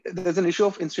there's an issue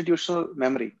of institutional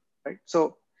memory, right?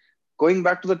 So going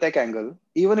back to the tech angle,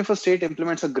 even if a state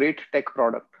implements a great tech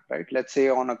product, right? Let's say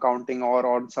on accounting or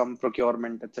on some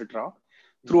procurement, etc.,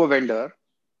 through a vendor,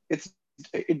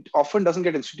 it often doesn't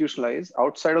get institutionalized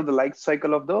outside of the life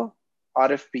cycle of the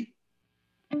RFP.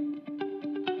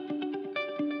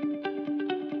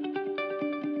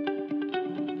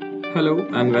 Hello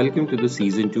and welcome to the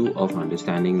season 2 of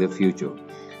Understanding the Future.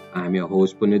 I am your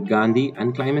host Punit Gandhi,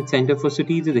 and Climate Center for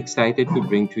Cities is excited to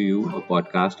bring to you a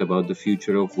podcast about the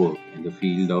future of work in the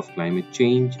field of climate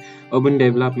change, urban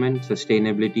development,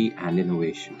 sustainability, and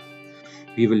innovation.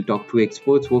 We will talk to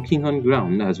experts working on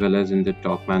ground as well as in the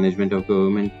top management of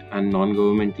government and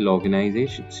non-governmental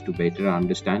organizations to better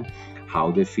understand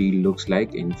how the field looks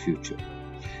like in future.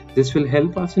 This will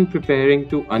help us in preparing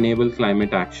to enable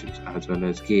climate actions as well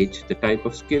as gauge the type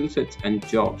of skill sets and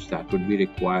jobs that would be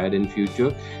required in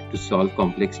future to solve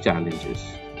complex challenges.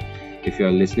 If you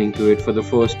are listening to it for the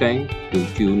first time, do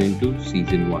tune into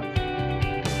season 1.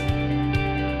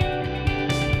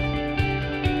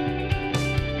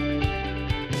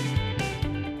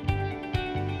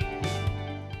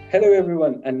 Hello,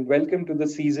 everyone, and welcome to the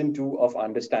season 2 of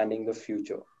Understanding the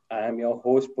Future. I am your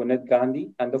host, Punit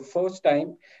Gandhi, and the first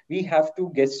time we have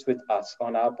two guests with us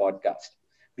on our podcast.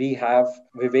 We have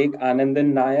Vivek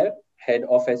Anandan Nair, Head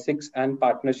of Ethics and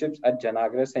Partnerships at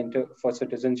Janagra Center for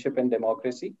Citizenship and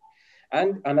Democracy.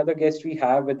 And another guest we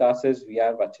have with us is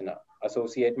VR Vachana,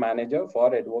 Associate Manager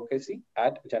for Advocacy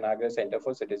at Janagra Center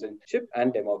for Citizenship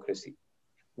and Democracy.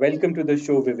 Welcome to the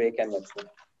show, Vivek and Vachana.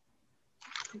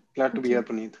 Glad to be here,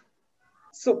 Puneet.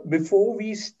 So before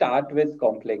we start with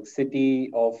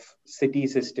complexity of city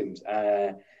systems,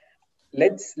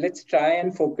 let's try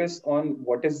and focus on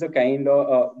what is the kind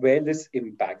of where this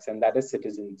impacts, and that is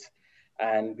citizens.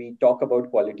 And we talk about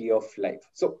quality of life.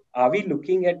 So are we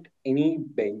looking at any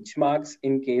benchmarks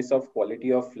in case of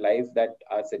quality of life that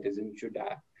our citizens should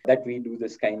have? That we do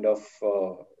this kind of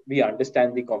we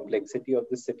understand the complexity of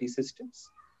the city systems.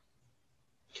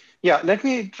 Yeah, let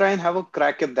me try and have a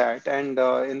crack at that. And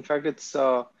in fact, it's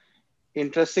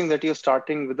interesting that you're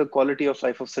starting with the quality of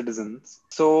life of citizens.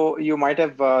 So you might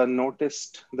have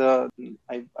noticed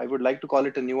I would like to call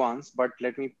it a nuance, but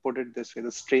let me put it this way,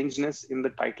 the strangeness in the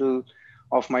title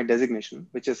of my designation,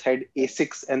 which is Head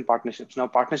ASICs and Partnerships. Now,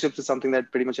 partnerships is something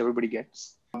that pretty much everybody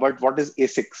gets. But what is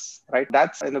ASICs, right?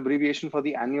 That's an abbreviation for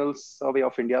the Annual Survey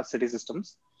of India's City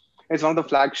Systems. It's one of the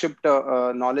flagship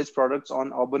knowledge products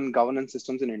on urban governance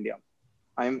systems in India.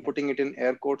 I'm putting it in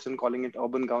air quotes and calling it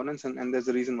urban governance, and there's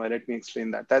a reason why. Let me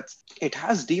explain that. It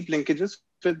has deep linkages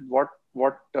with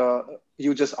what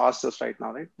you just asked us right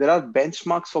now, right? There are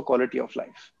benchmarks for quality of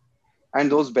life,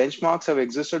 and those benchmarks have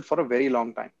existed for a very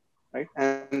long time, right?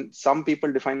 And some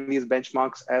people define these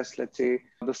benchmarks as, let's say,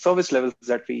 the service levels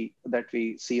that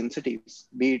we see in cities,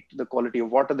 be it the quality of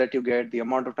water that you get, the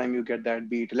amount of time you get that,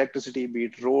 be it electricity, be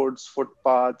it roads,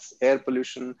 footpaths, air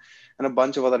pollution, and a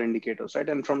bunch of other indicators, right?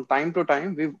 And from time to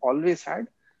time, we've always had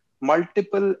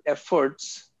multiple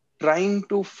efforts trying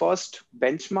to first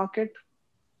benchmark it,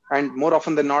 and more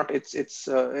often than not, it's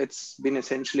been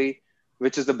essentially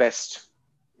which is the best.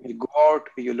 You go out,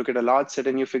 you look at a large set,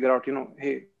 and you figure out,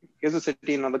 hey, here's a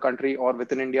city in another country or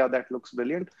within India that looks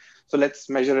brilliant. So let's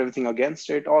measure everything against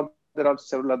it. Or there are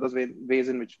several other ways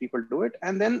in which people do it.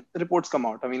 And then reports come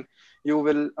out. I mean, you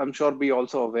will, I'm sure, be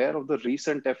also aware of the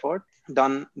recent effort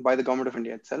done by the government of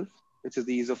India itself, which is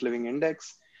the Ease of Living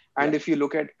Index. And if you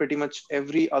look at pretty much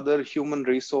every other human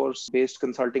resource based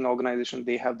consulting organization,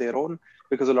 they have their own,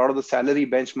 because a lot of the salary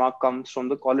benchmark comes from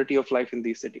the quality of life in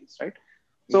these cities, right?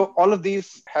 So all of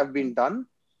these have been done,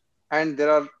 and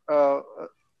there are.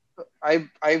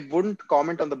 I wouldn't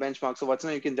comment on the benchmark. So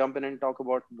Vachana, you can jump in and talk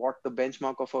about what the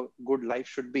benchmark of a good life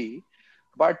should be.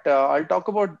 But I'll talk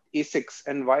about ASICs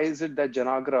and why is it that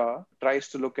Janagra tries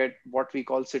to look at what we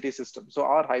call city systems. So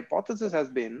our hypothesis has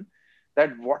been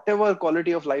that whatever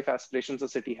quality of life aspirations a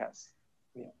city has,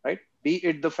 right? Be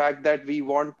it the fact that we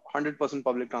want 100%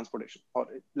 public transportation, or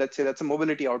let's say that's a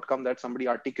mobility outcome that somebody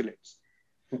articulates.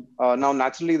 Now,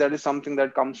 naturally, that is something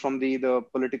that comes from the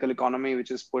political economy,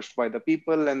 which is pushed by the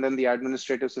people, and then the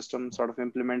administrative system sort of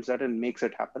implements that and makes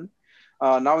it happen.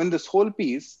 Now, in this whole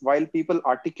piece, while people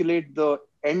articulate the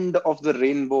end of the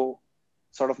rainbow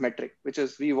sort of metric, which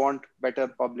is we want better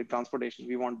public transportation,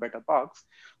 we want better parks,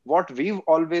 what we've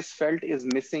always felt is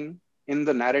missing in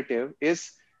the narrative is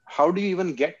how do you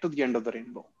even get to the end of the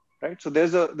rainbow? Right. So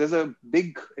there's a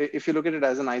big, if you look at it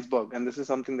as an iceberg, and this is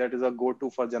something that is a go-to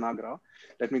for Janagra.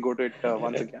 Let me go to it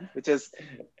once again, which is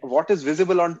what is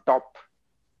visible on top,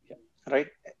 right?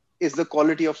 Is the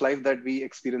quality of life that we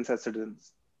experience as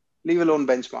citizens. Leave alone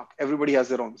benchmark. Everybody has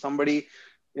their own. Somebody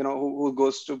who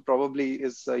goes to probably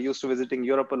is used to visiting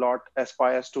Europe a lot,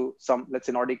 aspires to some, let's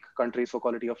say, Nordic countries for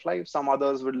quality of life. Some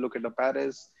others would look at a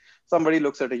Paris. Somebody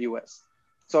looks at a US.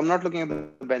 So I'm not looking at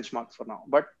the benchmarks for now.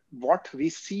 But what we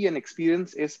see and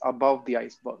experience is above the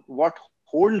iceberg. What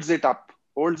holds it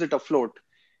afloat,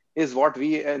 is what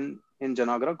we in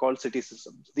Janagra call city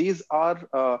systems. These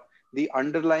are the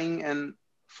underlying and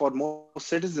for most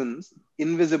citizens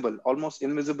almost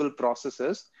invisible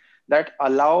processes that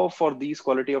allow for these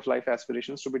quality of life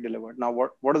aspirations to be delivered. Now,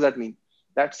 what does that mean?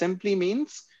 That simply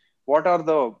means, what are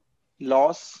the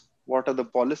laws, what are the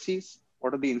policies,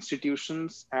 what are the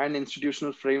institutions and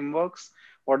institutional frameworks,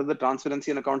 what are the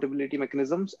transparency and accountability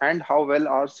mechanisms, and how well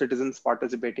are citizens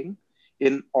participating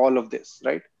in all of this,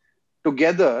 right?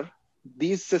 Together,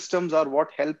 these systems are what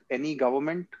help any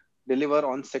government deliver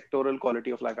on sectoral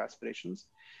quality of life aspirations,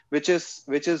 which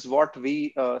is what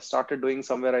we started doing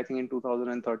somewhere, I think, in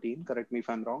 2013. Correct me if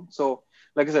I'm wrong. So,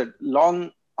 like I said,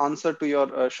 long answer to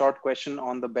your short question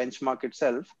on the benchmark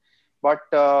itself. But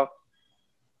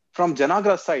from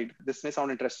Janagra's side, this may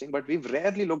sound interesting, but we've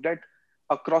rarely looked at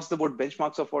across the board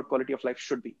benchmarks of what quality of life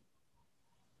should be.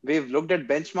 We've looked at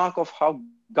benchmark of how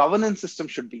governance system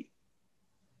should be,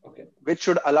 Okay. which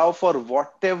should allow for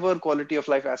whatever quality of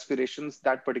life aspirations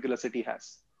that particular city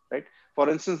has, right? For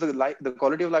instance, the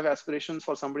quality of life aspirations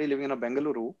for somebody living in a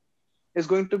Bengaluru is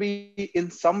going to be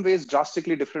in some ways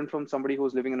drastically different from somebody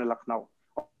who's living in a Lucknow,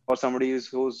 or somebody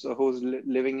who's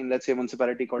living in, let's say, a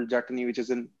municipality called Jatani, which is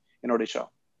in Odisha.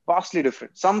 Vastly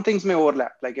different. Some things may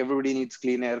overlap, like everybody needs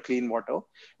clean air, clean water,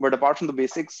 but apart from the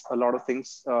basics, a lot of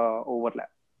things overlap,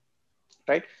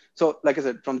 right? So, like I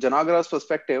said, from Janagra's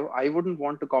perspective, I wouldn't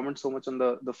want to comment so much on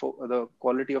the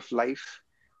quality of life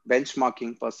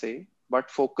benchmarking per se,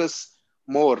 but focus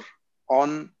more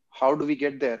on how do we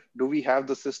get there? Do we have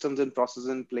the systems and processes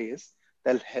in place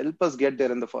that'll help us get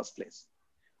there in the first place?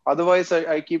 Otherwise,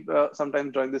 I keep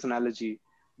sometimes drawing this analogy.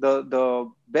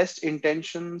 The best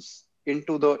intentions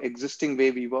into the existing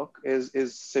way we work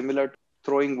is similar to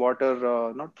throwing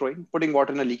water, not throwing, putting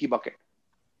water in a leaky bucket,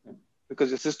 because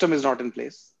your system is not in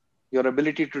place. Your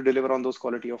ability to deliver on those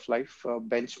quality of life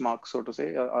benchmarks, so to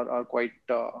say, are quite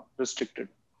restricted.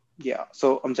 Yeah.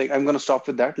 So I'm saying I'm going to stop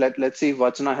with that. Let's see if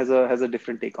Vachana has a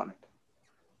different take on it.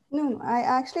 No, I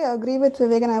actually agree with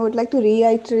Vivek, and I would like to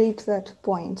reiterate that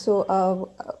point. So,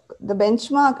 the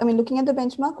benchmark, I mean, looking at the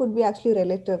benchmark would be actually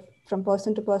relative from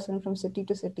person to person, from city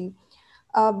to city.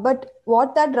 But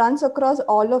what that runs across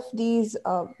all of these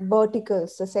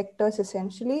verticals, the sectors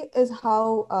essentially, is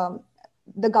how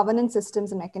the governance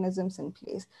systems and mechanisms in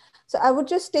place. So, I would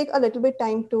just take a little bit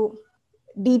time to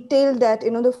detail that,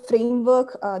 the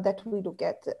framework that we look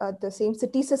at, the same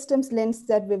city systems lens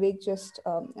that Vivek just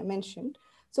mentioned.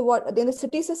 So what then the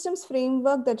city systems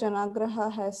framework that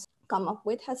Janagraha has come up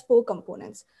with has 4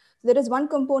 components. So there is one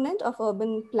component of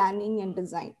urban planning and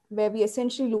design, where we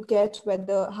essentially look at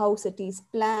whether how cities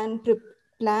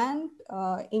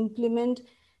implement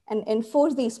and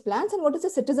enforce these plans, and what is the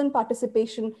citizen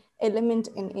participation element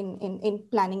in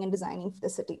planning and designing for the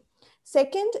city.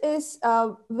 Second is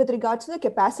with regards to the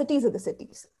capacities of the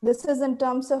cities. This is in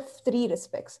terms of 3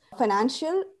 respects: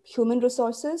 financial, human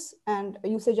resources, and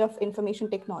usage of information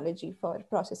technology for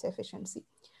process efficiency.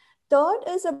 Third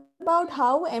is about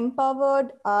how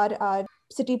empowered are our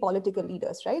city political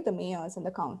leaders, right? The mayors and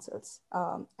the councils.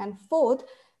 And fourth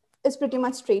is pretty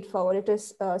much straightforward. It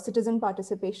is citizen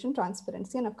participation,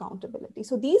 transparency, and accountability.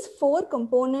 So these 4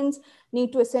 components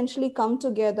need to essentially come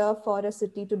together for a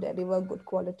city to deliver good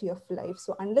quality of life.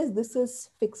 So unless this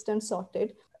is fixed and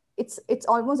sorted, it's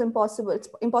almost impossible. It's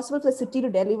impossible for the city to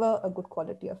deliver a good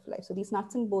quality of life. So these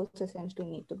nuts and bolts essentially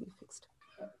need to be fixed.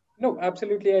 No,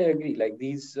 absolutely, I agree. Like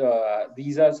these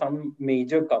are some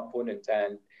major components,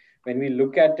 and when we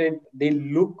look at it, they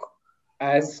look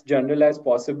as general as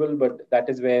possible, but that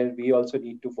is where we also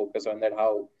need to focus on that.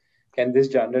 How can this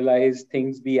generalized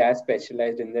things be as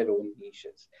specialized in their own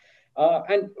niches?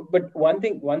 But one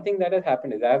thing that has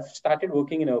happened is I've started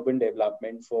working in urban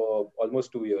development for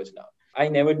almost 2 years now. I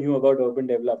never knew about urban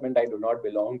development. I do not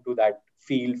belong to that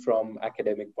field from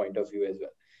academic point of view as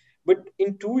well. But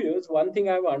in 2 years, one thing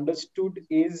I've understood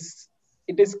is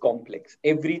it is complex.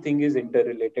 Everything is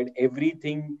interrelated.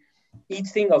 Each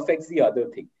thing affects the other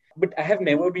thing. But I have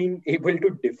never been able to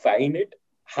define it,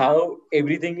 how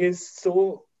everything is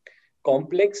so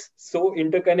complex, so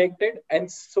interconnected,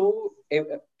 and so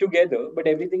together, but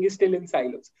everything is still in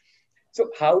silos.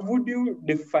 So, how would you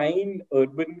define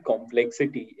urban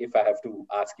complexity if I have to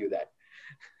ask you that?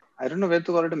 I don't know where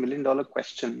to call it a $1 million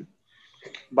question,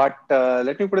 but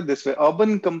let me put it this way: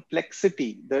 urban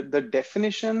complexity. The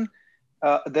definition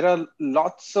there are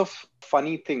lots of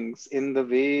funny things in the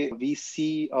way we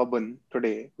see urban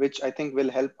today, which I think will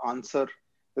help answer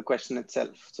the question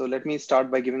itself. So let me start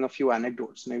by giving a few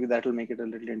anecdotes. Maybe that will make it a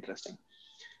little interesting.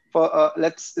 For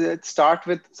let's start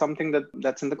with something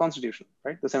that's in the Constitution,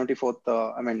 right? The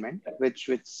 74th Amendment, which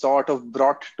sort of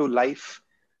brought to life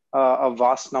a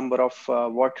vast number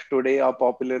of what today are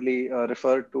popularly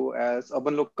referred to as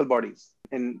urban local bodies.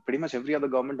 In pretty much every other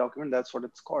government document, that's what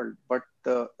it's called. But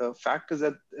the fact is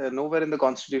that nowhere in the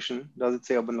Constitution does it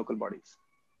say urban local bodies.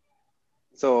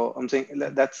 So I'm saying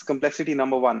that's complexity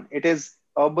number one. It is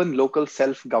urban local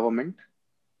self government,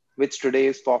 which today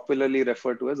is popularly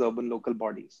referred to as urban local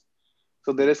bodies.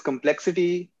 So there is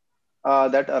complexity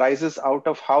that arises out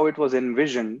of how it was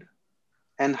envisioned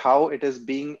and how it is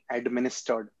being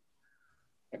administered.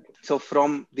 So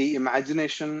from the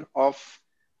imagination of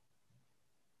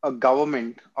a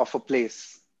government of a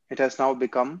place, it has now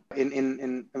become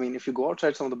in I mean, if you go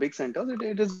outside some of the big centers,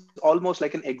 it is almost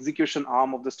like an execution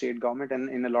arm of the state government, and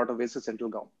in a lot of ways, the central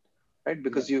government, right?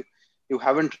 Because you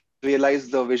haven't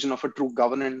realized the vision of a true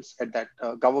governance at that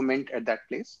government at that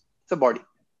place. It's a body.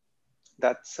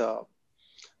 That's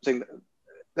saying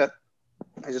that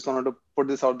I just wanted to put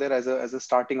this out there as a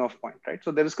starting off point, right?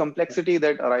 So there is complexity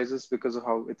that arises because of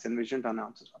how it's envisioned and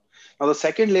answers. Now, the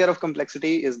second layer of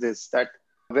complexity is this, that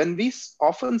when we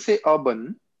often say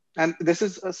urban, and this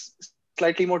is a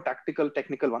slightly more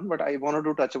technical one, but I wanted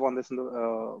to touch upon this in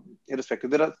the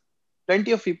irrespective. There are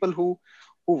plenty of people who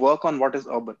work on what is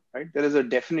urban, right? There is a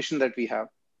definition that we have,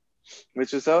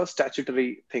 which is a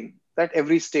statutory thing that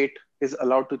every state is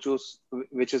allowed to choose,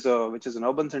 which is an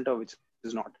urban center, which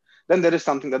is not. Then there is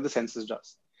something that the census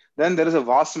does. Then there is a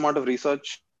vast amount of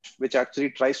research which actually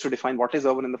tries to define what is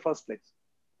urban in the first place,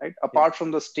 right? Apart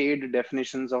from the state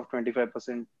definitions of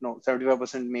 25%, no,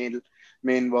 75%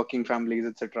 main working families,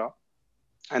 etc.,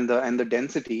 and the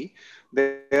density,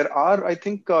 there are, I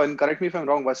think, and correct me if I'm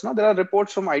wrong, Vasna, there are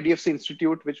reports from IDFC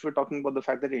Institute which were talking about the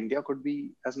fact that India could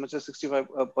be as much as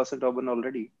 65% urban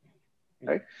already,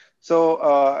 right?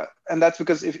 So and that's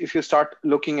because if you start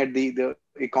looking at the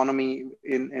economy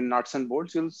in nuts and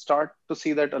bolts, you'll start to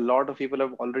see that a lot of people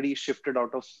have already shifted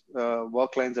out of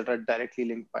work lines that are directly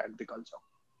linked by agriculture,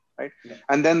 right?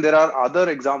 And then there are other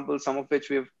examples, some of which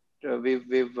we've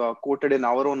quoted in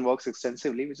our own works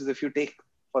extensively, which is if you take,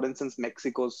 for instance,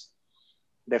 Mexico's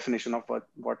definition of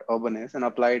what urban is and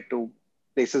apply it to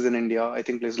places in India. I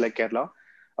think places like Kerala.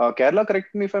 Kerala,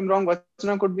 correct me if I'm wrong,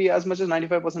 Vachana could be as much as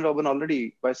 95% urban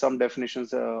already by some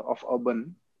definitions of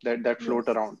urban that float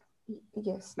Yes. around.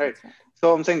 Yes, Right. that's right.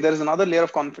 So I'm saying there is another layer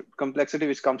of complexity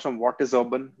which comes from what is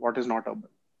urban, what is not urban.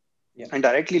 And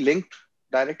directly linked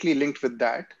with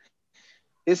that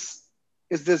is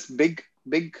this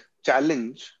big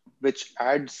challenge which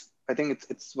adds, I think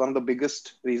it's one of the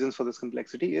biggest reasons for this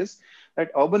complexity, is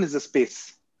that urban is a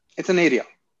space. It's an area,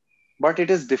 but it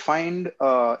is defined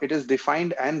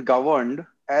and governed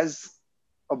as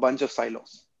a bunch of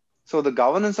silos. So the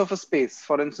governance of a space,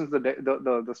 for instance,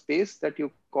 the space that you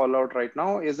call out right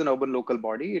now is an urban local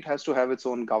body. It has to have its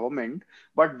own government,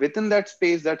 but within that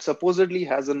space that supposedly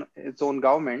has its own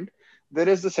government, there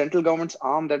is the central government's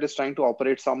arm that is trying to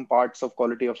operate some parts of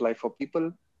quality of life for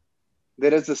people.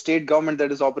 There is the state government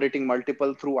that is operating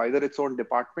multiple through either its own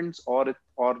departments or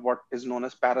what is known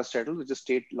as parastatal, which is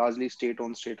largely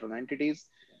state-owned entities.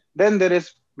 Then there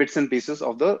is bits and pieces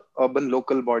of the urban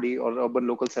local body or urban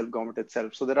local self-government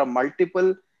itself. So there are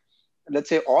multiple, let's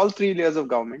say all three layers of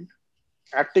government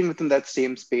acting within that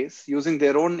same space, using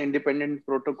their own independent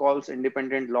protocols,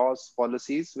 independent laws,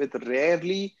 policies, with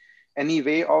rarely any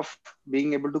way of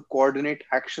being able to coordinate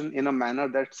action in a manner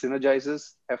that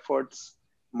synergizes efforts,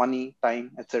 money,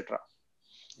 time, etc.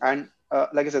 And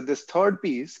like I said, this third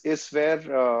piece is where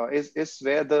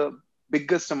the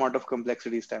biggest amount of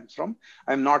complexity stems from.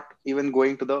 I'm not even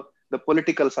going to the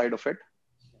political side of it,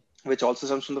 which also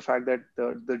stems from the fact that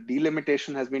the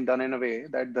delimitation has been done in a way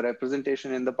that the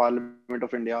representation in the Parliament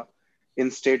of India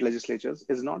in state legislatures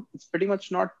is not, it's pretty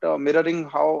much not mirroring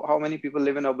how many people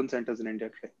live in urban centers in India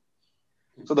today.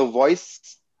 So the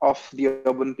voice of the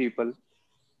urban people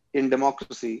in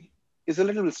democracy is a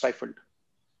little bit stifled,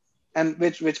 and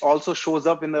which also shows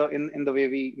up in the way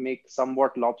we make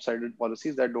somewhat lopsided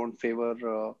policies that don't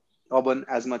favor urban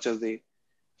as much as they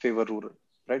favor rural,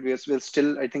 right? We're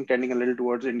still, I think, tending a little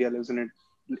towards India lives in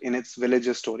its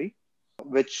villages story,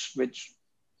 which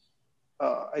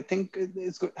I think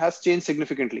has changed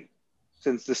significantly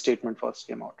since this statement first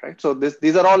came out, right? So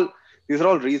these are all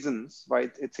reasons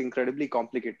why it's incredibly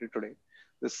complicated today,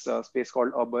 this space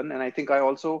called urban. And I think I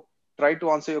also tried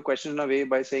to answer your question in a way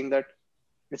by saying that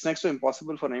it's next to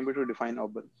impossible for anybody to define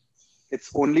urban. It's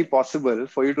only possible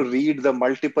for you to read the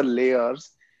multiple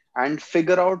layers and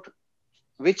figure out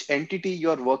which entity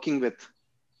you're working with,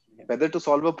 Yeah. whether to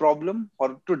solve a problem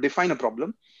or to define a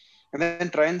problem, and then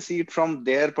try and see it from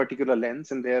their particular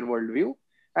lens and their worldview.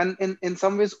 And in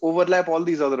some ways overlap all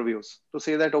these other views to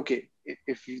say that, okay,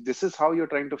 if this is how you're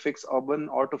trying to fix urban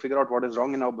or to figure out what is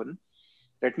wrong in urban,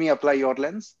 let me apply your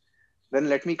lens. Then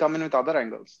let me come in with other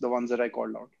angles, the ones that I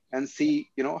called out, and see,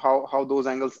 how those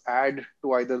angles add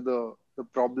to either the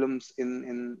problems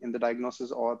in the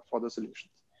diagnosis or for the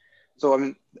solutions. So I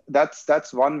mean,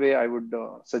 that's one way I would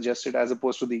suggest it, as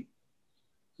opposed to the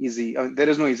easy. I mean, there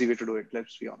is no easy way to do it.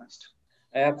 Let's be honest.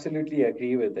 I absolutely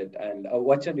agree with it. And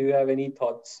Vacha, do you have any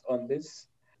thoughts on this?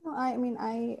 No, I mean,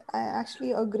 I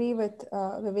actually agree with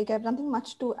Vivek. I have nothing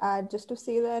much to add, just to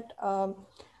say that.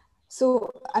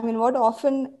 So, I mean, what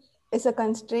often is a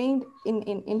constraint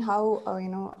in how,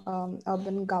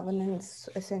 urban governance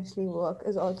essentially work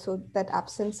is also that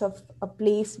absence of a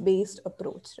place-based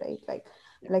approach, right?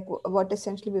 What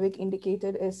essentially Vivek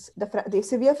indicated is the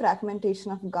severe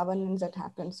fragmentation of governance that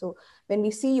happens. So when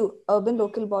we see urban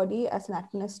local body as an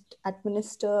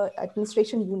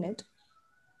administration unit,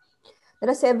 there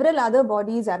are several other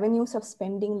bodies, avenues of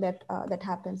spending that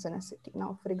happens in a city.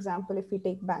 Now, for example, if we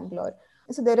take Bangalore,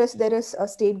 so there is a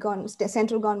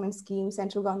central government schemes,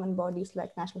 central government bodies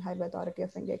like National Highway Authority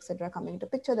of India, etc., coming into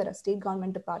picture. There are state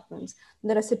government departments,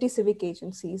 there are city civic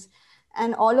agencies,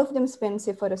 and all of them spend,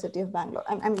 say, for a city of Bangalore.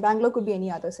 And Bangalore could be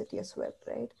any other city as well,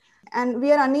 right? And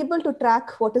we are unable to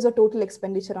track what is the total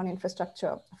expenditure on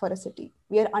infrastructure for a city.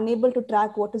 We are unable to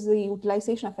track what is the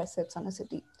utilization of assets on a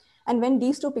city. And when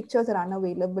these two pictures are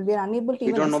unavailable, we are unable to We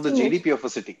even don't know the estimate. GDP of a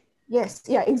city, Yes,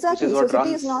 yeah, which is exactly. So what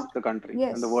city is runs not, the country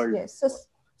and the yes, world. yes. So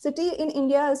city in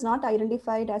India is not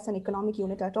identified as an economic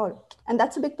unit at all. And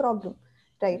that's a big problem,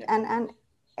 right? Yeah. And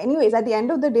anyways, at the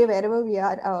end of the day, wherever we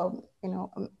are,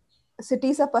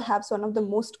 cities are perhaps one of the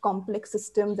most complex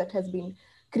systems that has been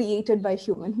created by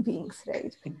human beings,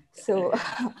 right? So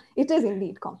it is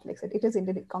indeed complex. It is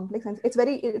indeed complex, and it's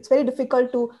very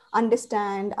difficult to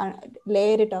understand and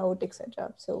layer it out,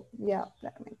 etc. So yeah, I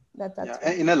mean Yeah, that's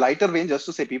and one. in a lighter vein, just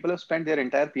to say, people have spent their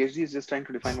entire PhDs just trying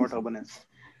to define what urban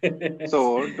is.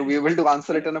 So to be able to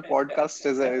answer it on a podcast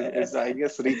is I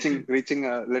guess reaching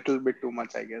a little bit too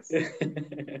much, I guess.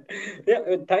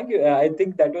 Yeah, thank you. I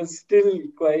think that was still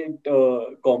quite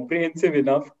comprehensive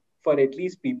enough for at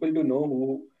least people to know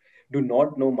who do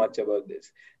not know much about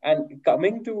this. And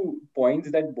coming to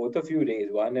points that both of you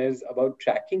raised, one is about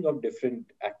tracking of different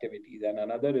activities, and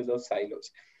another is of silos.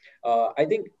 I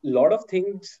think a lot of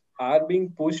things are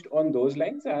being pushed on those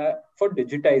lines for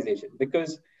digitization,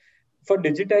 because for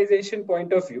digitization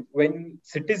point of view, when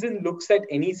citizen looks at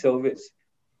any service,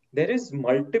 there is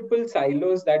multiple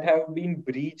silos that have been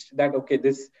breached. That okay,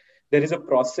 this there is a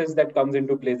process that comes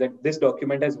into place, that this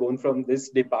document has gone from this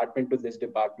department to this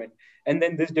department, and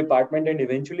then this department, and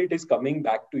eventually it is coming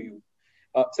back to you.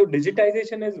 So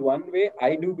digitization is one way.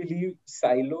 I do believe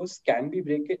silos can be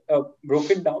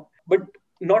broken down, but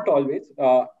not always.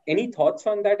 Any thoughts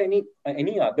on that?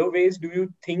 Any other ways do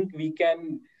you think we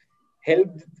can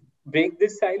help break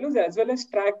these silos as well as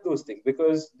track those things?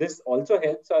 Because this also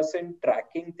helps us in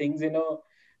tracking things in a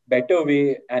better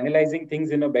way, analyzing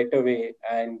things in a better way,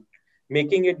 and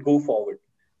making it go forward.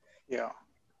 Yeah,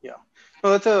 yeah.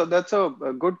 No, that's a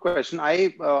good question.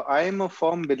 I am a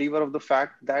firm believer of the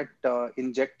fact that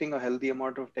injecting a healthy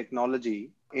amount of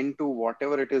technology into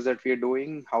whatever it is that we are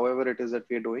doing, however it is that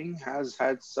we are doing, has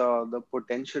the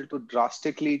potential to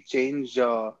drastically change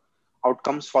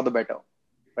outcomes for the better,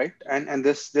 right? And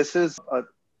this is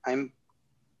I'm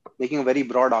making a very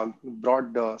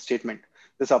broad statement.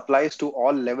 This applies to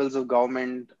all levels of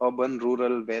government, urban,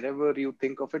 rural, wherever you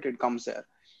think of it, it comes there.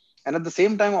 And at the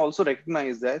same time, also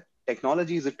recognize that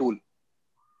technology is a tool,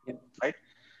 Yeah. right?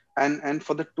 And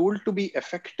for the tool to be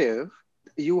effective,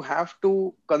 you have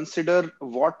to consider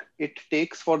what it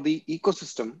takes for the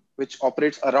ecosystem which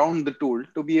operates around the tool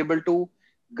to be able to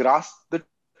grasp the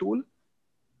tool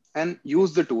and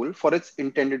use the tool for its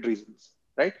intended reasons,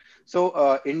 right?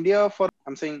 So India, for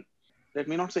I'm saying, let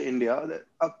me not say India,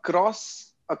 across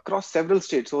several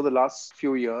states over the last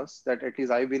few years, that at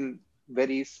least I've been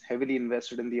very heavily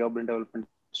invested in the urban development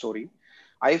story.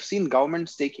 I've seen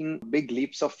governments taking big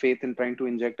leaps of faith in trying to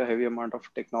inject a heavy amount of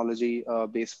technology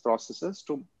based processes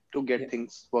to Yeah. get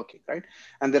things working, right?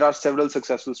 And there are several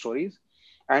successful stories,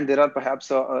 and there are perhaps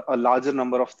a larger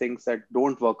number of things that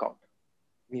don't work out,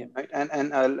 Yeah. right? And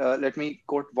let me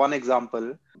quote one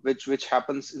example, which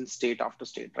happens in state after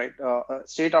state, right?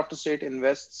 State after state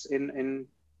invests in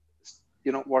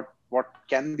what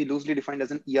can be loosely defined as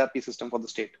an ERP system for the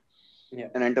state. Yeah.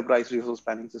 an enterprise resource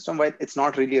planning system. While it's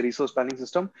not really a resource planning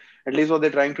system, at least what they're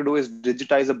trying to do is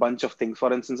digitize a bunch of things.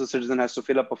 For instance, a citizen has to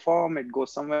fill up a form, it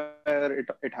goes somewhere,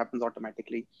 it happens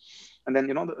automatically. And then,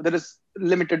 there is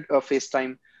limited face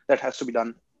time that has to be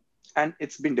done. And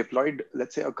it's been deployed,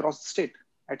 let's say, across the state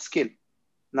at scale.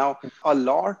 Now, a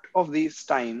lot of these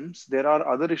times, there are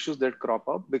other issues that crop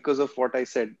up because of what I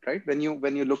said, right? When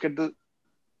you look at the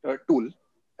tool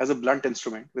as a blunt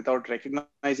instrument without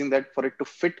recognizing that for it to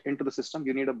fit into the system,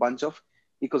 you need a bunch of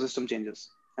ecosystem changes.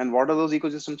 And what are those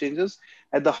ecosystem changes?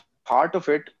 At the heart of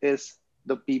it is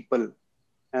the people,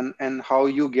 and how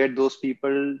you get those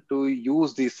people to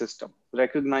use these systems. Yeah.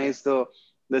 Recognize the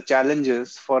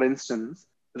challenges. For instance,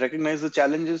 recognize the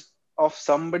challenges of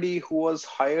somebody who was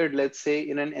hired, let's say,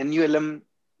 in an NULM,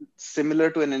 similar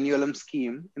to an NULM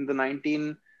scheme in the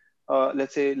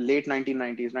let's say late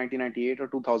 1990s, 1998 or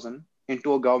 2000,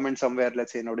 into a government somewhere,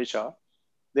 let's say in Odisha.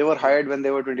 They were Yeah. hired when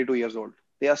they were 22 years old.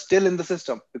 They are still in the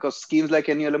system because schemes like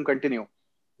NULM continue.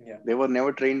 Yeah. They were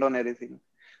never trained on anything.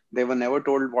 They were never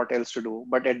told what else to do.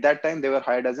 But at that time, they were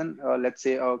hired as let's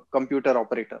say, a computer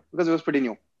operator because it was pretty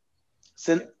new.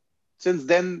 Since Yeah. since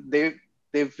then,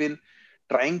 they've been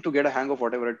trying to get a hang of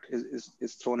whatever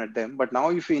is thrown at them. But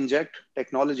now, if you inject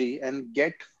technology and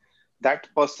get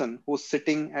that person who's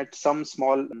sitting at some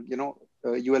small,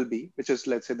 ULB, which is,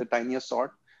 let's say, the tiniest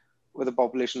sort, with a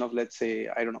population of, let's say,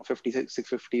 I don't know, 50,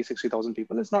 650, 60,000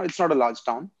 people. It's not a large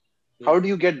town. Yeah. How do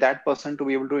you get that person to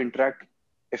be able to interact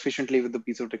efficiently with the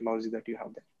piece of technology that you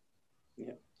have there?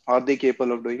 Yeah. Are they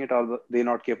capable of doing it? Are they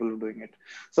not capable of doing it?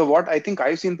 So what I think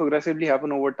I've seen progressively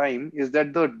happen over time is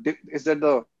that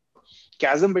the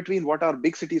chasm between what our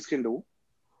big cities can do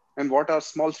and what our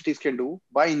small cities can do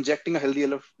by injecting a healthy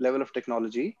level of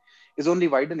technology is only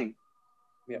widening.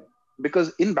 Yeah.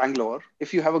 Because in Bangalore,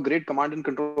 if you have a great command and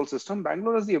control system,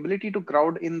 Bangalore has the ability to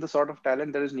crowd in the sort of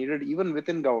talent that is needed even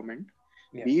within government,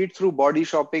 Yeah. be it through body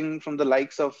shopping from the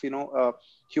likes of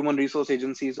human resource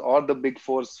agencies or the big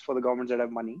fours for the governments that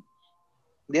have money.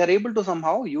 They are able to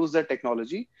somehow use that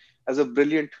technology as a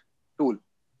brilliant tool.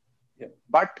 Yeah.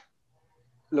 But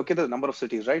look at the number of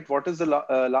cities, right? What is the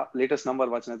latest number,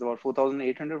 Vachana? It's about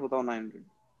 4,800, 4,900.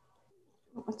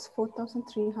 It's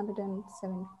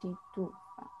 4,372.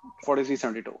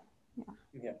 4372. Yeah.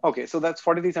 Yeah. Okay, so that's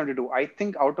 4372. I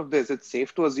think out of this, it's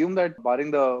safe to assume that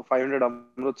barring the 500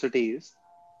 Amrut cities,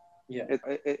 Yeah.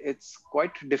 it's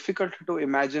quite difficult to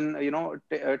imagine,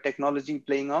 technology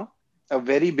playing a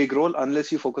very big role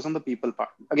unless you focus on the people part.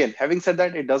 Again, having said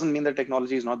that, it doesn't mean that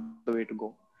technology is not the way to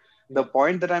go. The Yeah.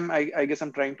 point that I guess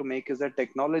I'm trying to make is that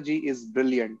technology is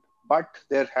brilliant, but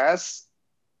there has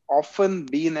often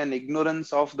been an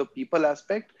ignorance of the people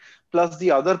aspect plus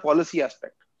the other policy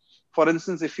aspect. For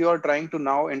instance, if you are trying to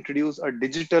now introduce a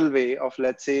digital way of,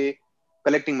 let's say,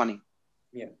 collecting money,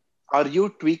 Yeah. are you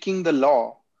tweaking the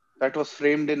law that was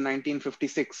framed in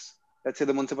 1956, let's say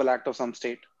the Municipal Act of some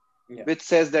state, Yeah. which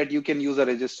says that you can use a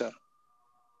register?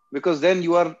 Because then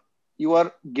you are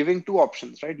giving two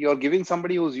options, right? You're giving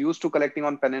somebody who's used to collecting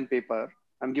on pen and paper.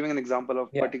 I'm giving an example of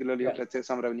Yeah. particularly Yeah. of, let's say,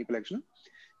 some revenue collection.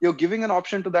 You're giving an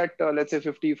option to that, let's say,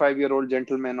 55-year-old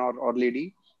gentleman or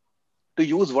lady to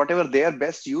use whatever they are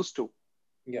best used to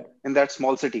Yeah. in that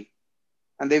small city.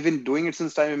 And they've been doing it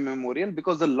since time immemorial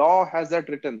because the law has that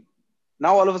written.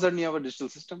 Now, all of a sudden, you have a digital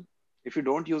system. If you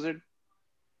don't use it,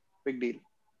 big deal.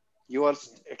 You are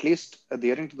at least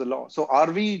adhering to the law. So,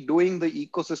 are we doing the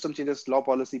ecosystem changes, law,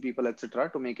 policy, people, etc.,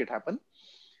 to make it happen?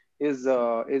 Is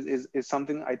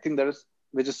something I think that is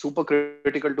which is super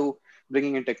critical to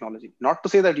bringing in technology. Not to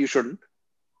say that you shouldn't,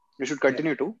 you should Yeah.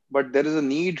 continue to, but there is a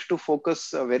need to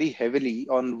focus very heavily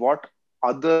on what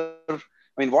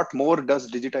more does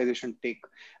digitization take?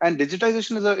 And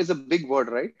digitization is a big word,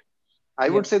 right? I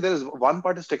would Yeah. say there is one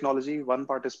part is technology, one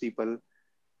part is people,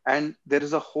 and there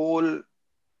is a whole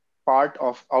part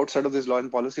of outside of this law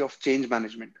and policy of change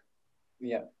management.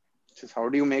 Yeah. Which is how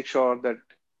do you make sure that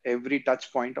every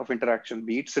touch point of interaction,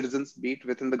 be it citizens, be it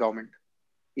within the government,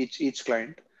 each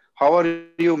client, how are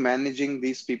you managing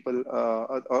these people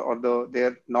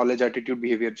their knowledge, attitude,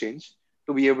 behavior change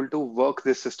to be able to work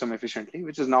this system efficiently,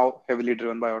 which is now heavily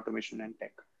driven by automation and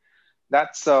tech.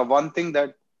 That's one thing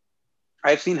that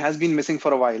I've seen has been missing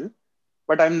for a while,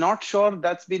 but I'm not sure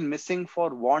that's been missing for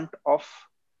want of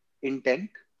intent.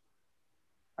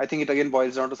 I think it again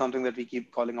boils down to something that we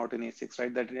keep calling out in A6,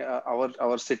 right? That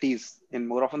our cities, in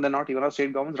more often than not, even our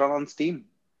state governments run on steam.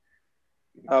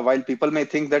 While people may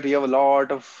think that we have a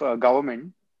lot of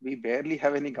government, we barely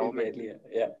have any We government, barely.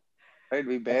 Yeah. right?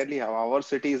 We That's. barely have. Our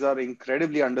cities are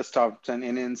incredibly understaffed. And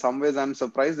in some ways, I'm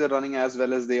surprised they're running as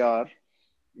well as they are,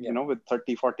 Yeah. with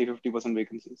 30, 40, 50%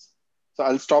 vacancies. So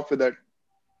I'll stop with that.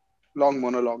 long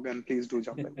monologue, and please do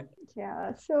jump in.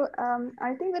 Yeah, so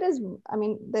I think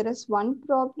there is one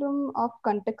problem of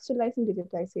contextualizing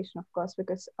digitization, of course,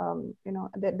 because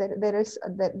there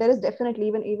is definitely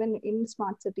even in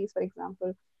smart cities, for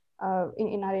example,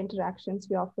 in our interactions,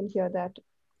 we often hear that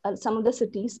some of the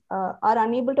cities are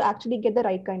unable to actually get the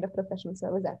right kind of professional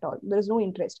service at all. There is no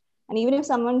interest, and even if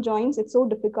someone joins, it's so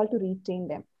difficult to retain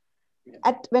them.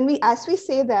 As we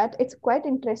say that, it's quite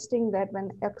interesting that when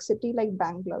a city like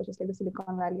Bangalore, which is like the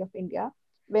Silicon Valley of India,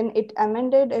 when it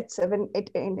amended its when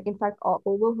it in fact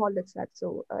overhauled its act,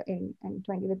 so in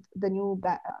 20 with the new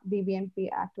BBMP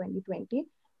Act 2020,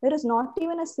 there is not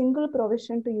even a single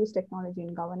provision to use technology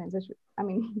in governance,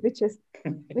 which is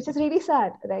really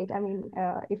sad, right? I mean,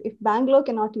 if Bangalore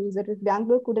cannot use it, if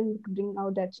Bangalore couldn't bring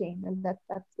out that change, and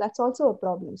that's also a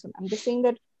problem. So I'm just saying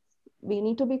that we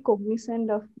need to be cognizant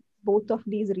of both of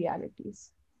these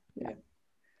realities. Yeah.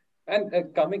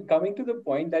 And coming to the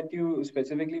point that you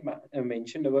specifically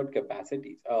mentioned about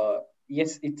capacities,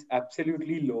 yes, it's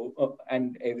absolutely low.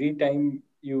 And every time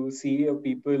you see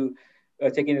people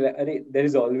checking, there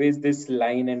is always this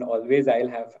line, and always I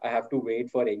have to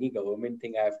wait for any government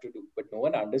thing I have to do. But no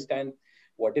one understands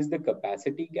what is the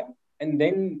capacity gap, and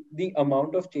then the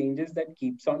amount of changes that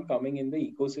keeps on coming in the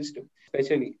ecosystem,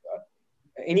 especially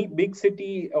any big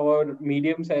city or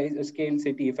medium size scale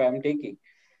city. If I'm taking,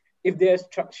 if they are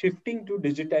shifting to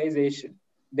digitization,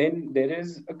 then there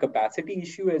is a capacity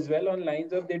issue as well on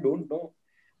lines of they don't know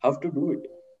how to do it.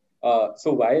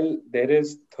 So while there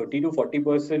is 30 to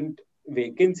 40%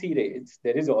 vacancy rates,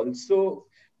 there is also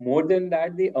more than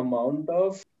that the amount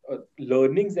of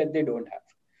learnings that they don't have.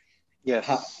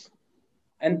 Yes.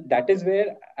 And that is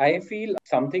where I feel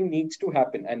something needs to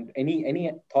happen. And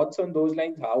any thoughts on those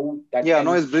lines? How that Yeah,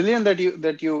 no, can? it's brilliant that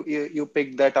you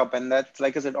picked that up, and that's,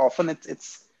 like I said, often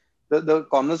it's the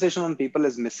conversation on people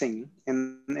is missing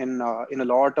in a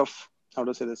lot of, how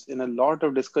to say this, in a lot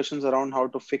of discussions around how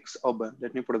to fix urban.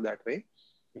 Let me put it that way.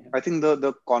 Yeah. I think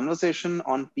the conversation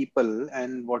on people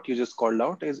and what you just called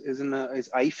out is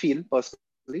I feel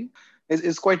personally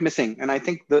is quite missing, and I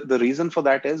think the reason for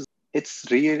that is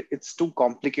it's too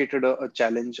complicated a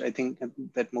challenge, I think,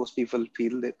 that most people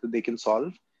feel that they can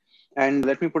solve. And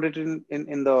let me put it in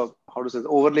the, how to say,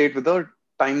 overlay it with the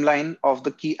timeline of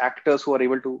the key actors who are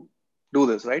able to do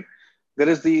this, right? There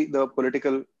is the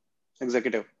political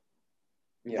executive,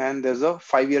 Yeah. and there's a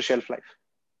 5-year shelf life.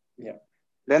 Yeah.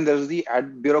 Then there's the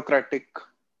bureaucratic,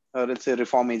 let's say,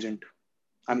 reform agent.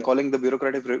 I'm calling the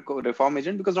bureaucratic reform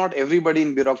agent because not everybody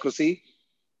in bureaucracy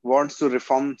wants to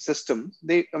reform systems.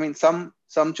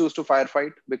 Some choose to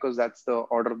firefight because that's the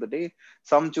order of the day.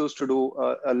 Some choose to do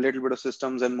a little bit of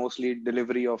systems and mostly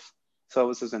delivery of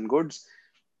services and goods.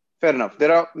 Fair enough.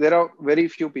 There are very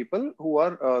few people who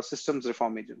are systems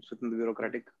reform agents within the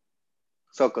bureaucratic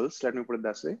circles. Let me put it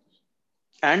that way.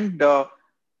 And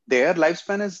their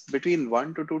lifespan is between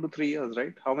 1 to 2 to 3 years,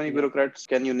 right? How many bureaucrats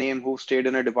can you name who stayed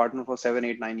in a department for 7,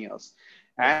 8, 9 years?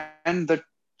 And the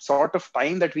sort of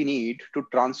time that we need to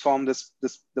transform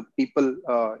the people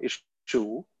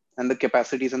issue and the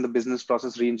capacities and the business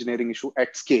process reengineering issue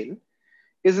at scale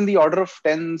is in the order of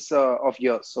tens of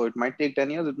years. So it might take 10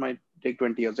 years, it might take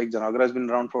 20 years. Like Janaagra has been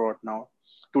around for what now?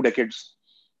 2 decades.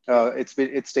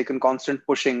 It's taken constant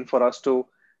pushing for us to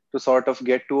sort of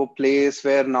get to a place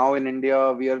where now in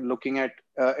India we are looking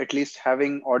at least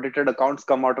having audited accounts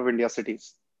come out of India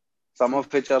cities, some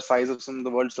of which are size of some of the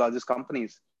world's largest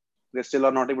companies. They still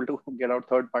are not able to get out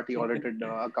third-party audited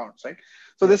accounts, right?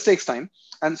 So this takes time,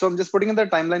 and so I'm just putting in the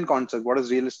timeline concept. What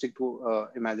is realistic to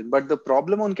imagine? But the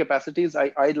problem on capacity is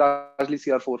I largely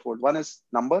see are fourfold. One is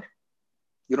number.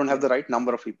 You don't have the right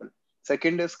number of people.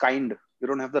 Second is kind. You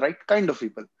don't have the right kind of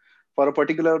people for a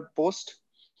particular post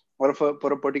or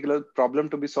for a particular problem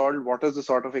to be solved. What is the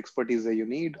sort of expertise that you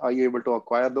need? Are you able to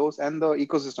acquire those? And the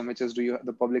ecosystem, which is, do you have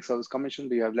the public service commission?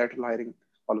 Do you have lateral hiring?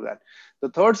 All of that.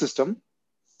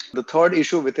 The third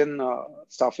issue within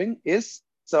staffing is,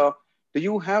 do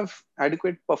you have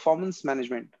adequate performance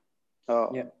management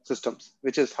systems,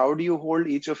 which is how do you hold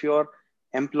each of your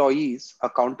employees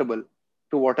accountable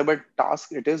to whatever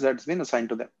task it is that's been assigned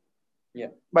to them,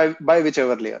 by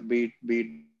whichever layer, be it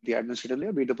the administrative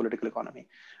layer, be it the political economy.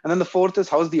 And then the fourth is,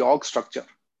 how's the org structure?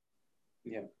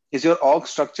 Is your org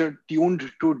structure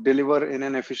tuned to deliver in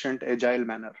an efficient, agile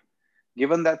manner?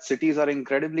 Given that cities are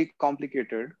incredibly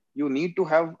complicated, you need to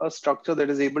have a structure that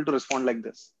is able to respond like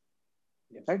this,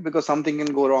 right? Because something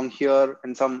can go wrong here,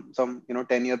 and some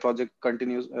 10-year project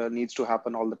continues needs to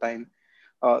happen all the time.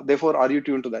 Therefore, are you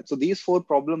tuned to that? So these four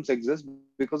problems exist,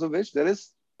 because of which there is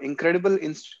incredible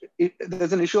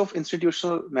there's an issue of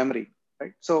institutional memory,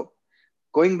 right? So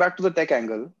Going back to the tech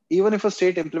angle, even if a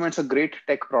state implements a great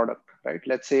tech product, right?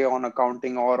 Let's say on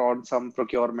accounting or on some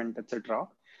procurement, etc.,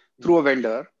 through a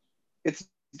vendor, it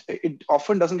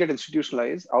often doesn't get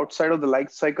institutionalized outside of the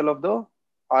life cycle of the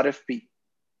RFP.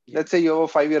 Yeah. Let's say you have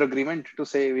a 5-year agreement to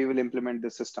say we will implement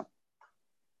this system,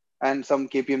 and some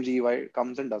KPMG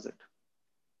comes and does it.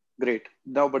 Great.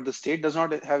 Now, but the state does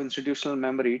not have institutional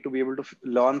memory to be able to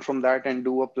learn from that and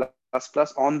do a plus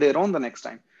plus on their own the next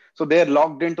time. So they're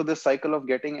locked into this cycle of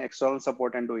getting external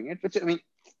support and doing it, which I mean,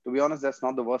 to be honest, that's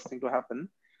not the worst thing to happen.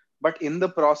 But in the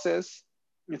process,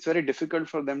 it's very difficult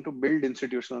for them to build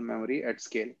institutional memory at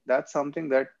scale. That's something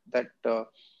that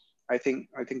I think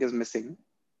is missing,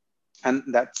 and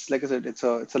that's, like I said, it's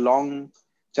a long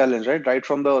challenge, right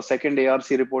from the second ARC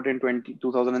report in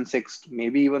 2006,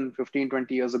 maybe even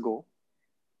 15-20 years ago.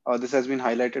 This has been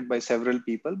highlighted by several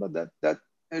people, but that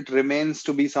it remains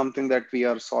to be something that we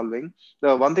are solving.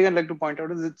 The one thing I'd like to point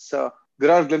out is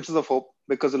there are glimpses of hope,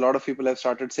 because a lot of people have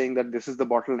started saying that this is the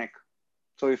bottleneck.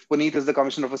 So if Puneet is the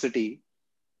commissioner of a city,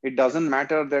 it doesn't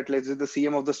matter that, let's say, the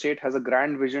CM of the state has a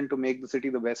grand vision to make the city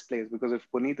the best place. Because if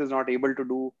Puneet is not able to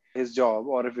do his job,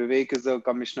 or if Vivek is the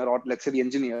commissioner, or let's say the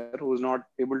engineer who is not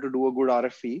able to do a good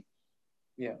RFP,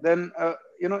 Yeah. then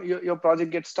your project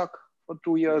gets stuck for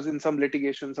 2 years in some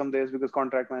litigation some days, because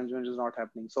contract management is not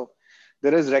happening. So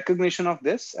there is recognition of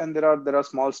this, and there are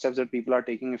small steps that people are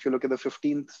taking. If you look at the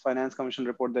 15th Finance Commission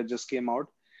report that just came out,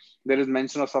 there is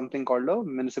mention of something called a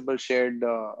municipal shared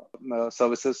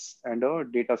services and a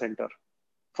data center,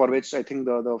 for which I think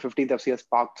the 15th FC has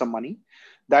parked some money.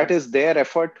 That is their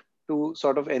effort to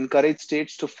sort of encourage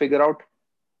states to figure out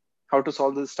how to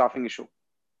solve the staffing issue.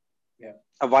 Yeah.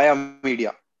 Via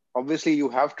media. Obviously, you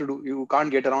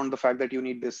can't get around the fact that you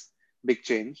need this big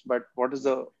change. But what is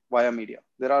the via media?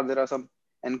 There are some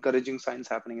encouraging signs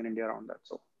happening in India around that.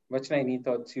 So, Vachna, any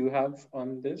thoughts you have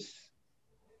on this?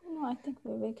 No, I think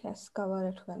Vivek has covered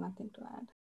it well. Nothing to add.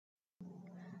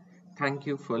 Thank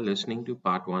you for listening to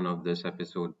part one of this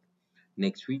episode.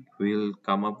 Next week, we'll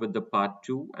come up with the part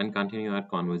two and continue our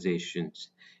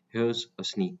conversations. Here's a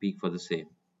sneak peek for the same.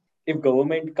 If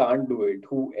government can't do it,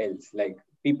 who else? Like,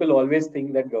 people always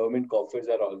think that government coffers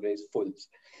are always full,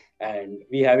 and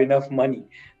we have enough money,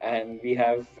 and we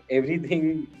have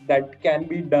everything that can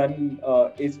be done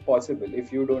is possible.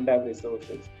 If you don't have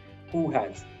resources, who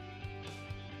has?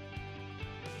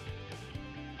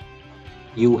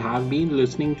 You have been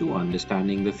listening to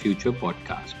Understanding the Future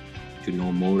podcast. To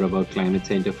know more about Climate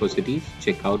Center for Cities,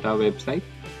 check out our website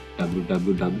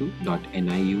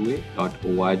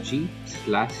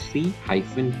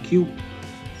www.niua.org/c-q.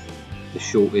 The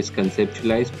show is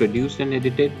conceptualized, produced, and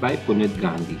edited by Punit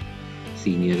Gandhi,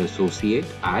 Senior Associate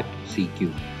at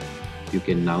CQ. You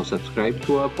can now subscribe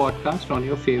to our podcast on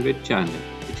your favorite channel,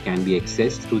 which can be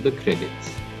accessed through the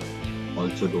credits.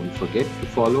 Also, don't forget to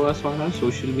follow us on our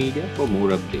social media for more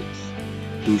updates.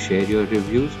 Do share your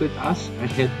reviews with us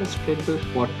and help us spread the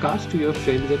podcast to your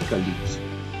friends and colleagues.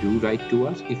 Do write to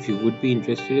us if you would be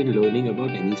interested in learning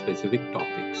about any specific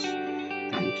topics.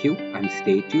 Thank you, and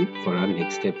stay tuned for our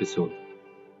next episode.